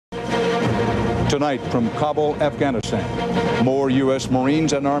Tonight from Kabul, Afghanistan, more U.S.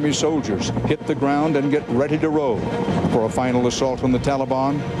 Marines and Army soldiers hit the ground and get ready to roll for a final assault on the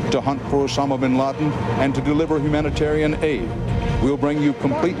Taliban, to hunt for Osama bin Laden, and to deliver humanitarian aid. We'll bring you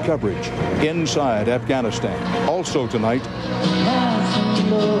complete coverage inside Afghanistan. Also tonight,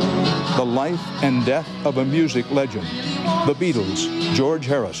 the life and death of a music legend, the Beatles' George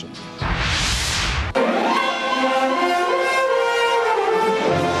Harrison.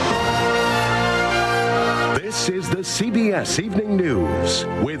 This is the CBS Evening News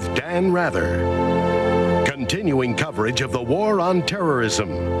with Dan Rather. Continuing coverage of the war on terrorism.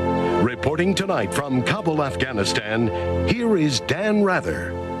 Reporting tonight from Kabul, Afghanistan, here is Dan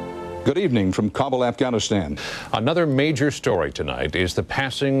Rather. Good evening from Kabul, Afghanistan. Another major story tonight is the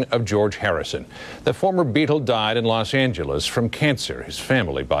passing of George Harrison. The former Beatle died in Los Angeles from cancer, his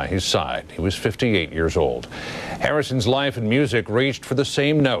family by his side. He was 58 years old. Harrison's life and music reached for the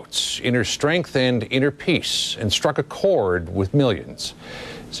same notes, inner strength and inner peace, and struck a chord with millions.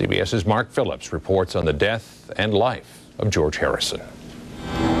 CBS's Mark Phillips reports on the death and life of George Harrison.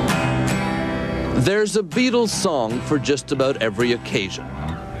 There's a Beatles song for just about every occasion.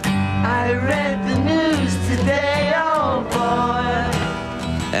 I read the news today, oh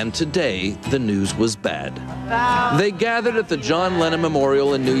boy. And today, the news was bad. They gathered at the John Lennon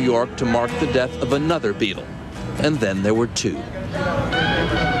Memorial in New York to mark the death of another Beatle. And then there were two.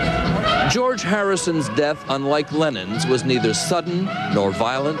 George Harrison's death, unlike Lennon's, was neither sudden, nor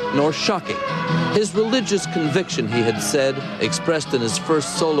violent, nor shocking. His religious conviction, he had said, expressed in his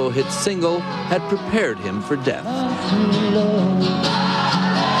first solo hit single, had prepared him for death.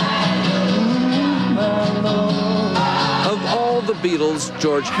 Of all the Beatles,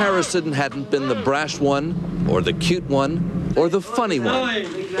 George Harrison hadn't been the brash one, or the cute one, or the funny one.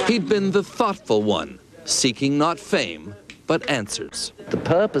 He'd been the thoughtful one, seeking not fame, but answers. The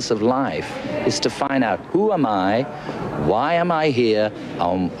purpose of life is to find out who am I, why am I here,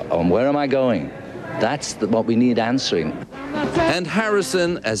 and where am I going. That's what we need answering. And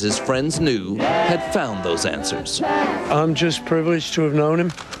Harrison, as his friends knew, had found those answers. I'm just privileged to have known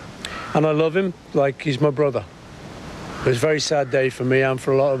him, and I love him like he's my brother. It was a very sad day for me and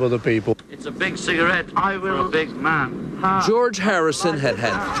for a lot of other people. It's a big cigarette for a big man. George Harrison had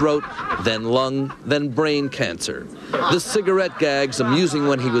had throat, then lung, then brain cancer. The cigarette gags, amusing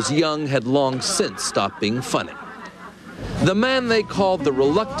when he was young, had long since stopped being funny. The man they called the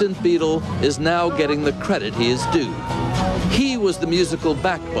reluctant Beatle is now getting the credit he is due. He was the musical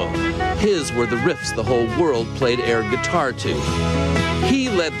backbone. His were the riffs the whole world played air guitar to. He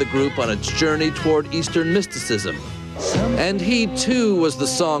led the group on its journey toward Eastern mysticism. And he, too, was the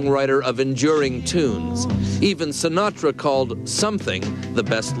songwriter of enduring tunes. Even Sinatra called Something the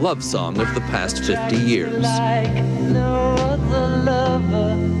best love song of the past 50 years.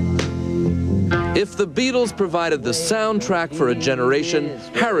 If the Beatles provided the soundtrack for a generation,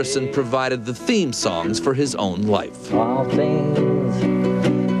 Harrison provided the theme songs for his own life. All things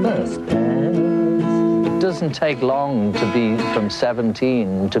must pass. It doesn't take long to be from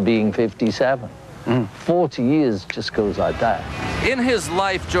 17 to being 57. 40 years just goes like that. In his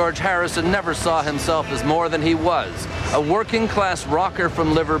life, George Harrison never saw himself as more than he was, a working-class rocker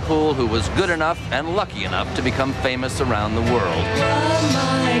from Liverpool who was good enough and lucky enough to become famous around the world.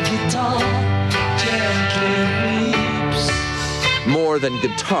 More than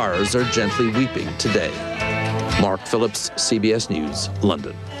guitars are gently weeping today. Mark Phillips, CBS News,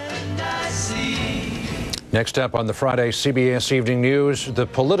 London. Next up on the Friday CBS Evening News, the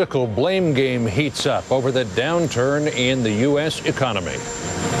political blame game heats up over the downturn in the U.S. economy.